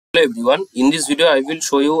Hello everyone, in this video I will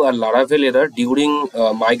show you a Laravel error during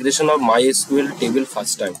migration of MySQL table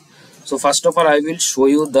first time. So first of all I will show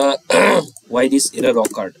you the why this error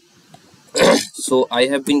occurred. So I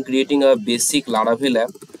have been creating a basic Laravel app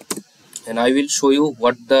and I will show you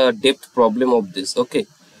what the depth problem of this. Okay,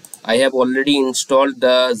 I have already installed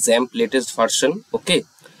the XAMPP latest version. Okay,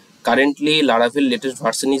 currently Laravel latest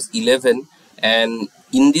version is 11 and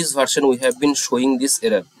in this version we have been showing this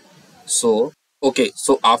error. So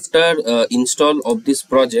after install of this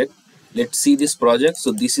project, let's see this project.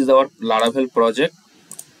 So this is our Laravel project.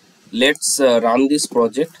 Let's run this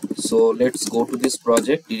project. So let's go to this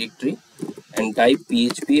project directory and type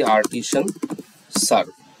php artisan serve.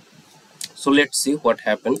 So let's see what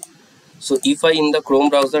happened. So if I in the Chrome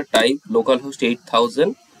browser type localhost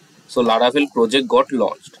 8000, so Laravel project got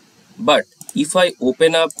launched. But if I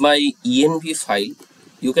open up my env file,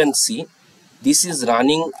 you can see this is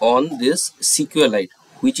running on this SQLSTATE,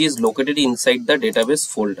 which is located inside the database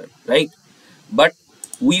folder, right? But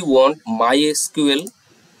we want MySQL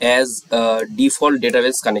as a default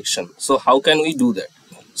database connection. So how can we do that?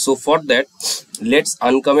 So for that, let's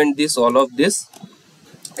uncomment this, all of this,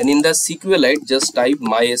 and in the SQLSTATE just type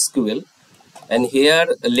MySQL, and here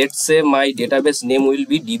let's say my database name will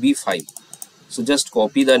be db5. So just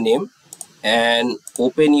copy the name and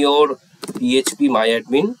open your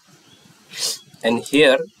php and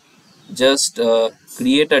here just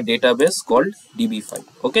create a database called db5.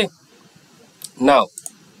 Okay, now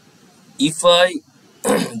if I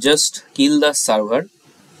just kill the server,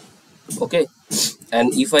 okay,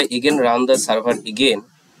 and if I again run the server again,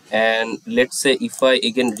 and let's say if I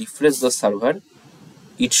again refresh the server,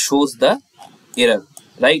 it shows the error,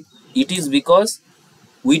 right? It is because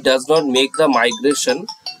we does not make the migration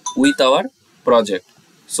with our project.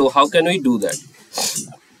 So how can we do that?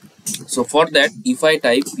 So for that, if I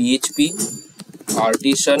type php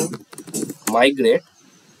artisan migrate,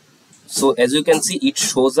 so as you can see it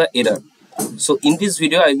shows a error. So in this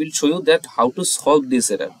video I will show you that how to solve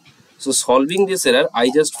this error. So solving this error,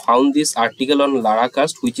 I just found this article on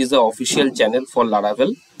Laracast, which is the official channel for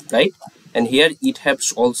Laravel, right? And here it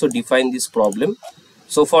has also defined this problem.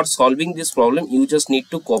 So for solving this problem, you just need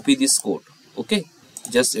to copy this code, okay,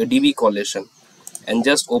 just a db collation, and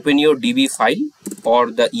just open your db file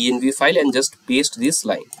or the env file and just paste this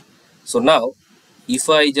line. So now if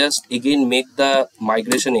I just again make the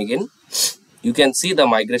migration again, you can see the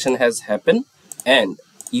migration has happened, and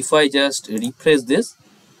if I just refresh this,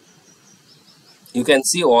 you can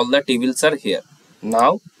see all the tables are here.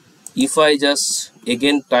 Now if I just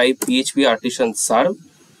again type php artisan serve,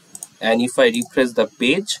 and if I refresh the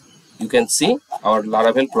page, you can see our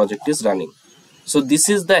Laravel project is running. So this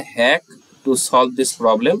is the hack to solve this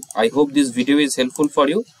problem. I hope this video is helpful for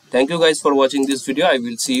you. Thank you guys for watching this video. I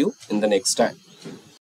will see you in the next time.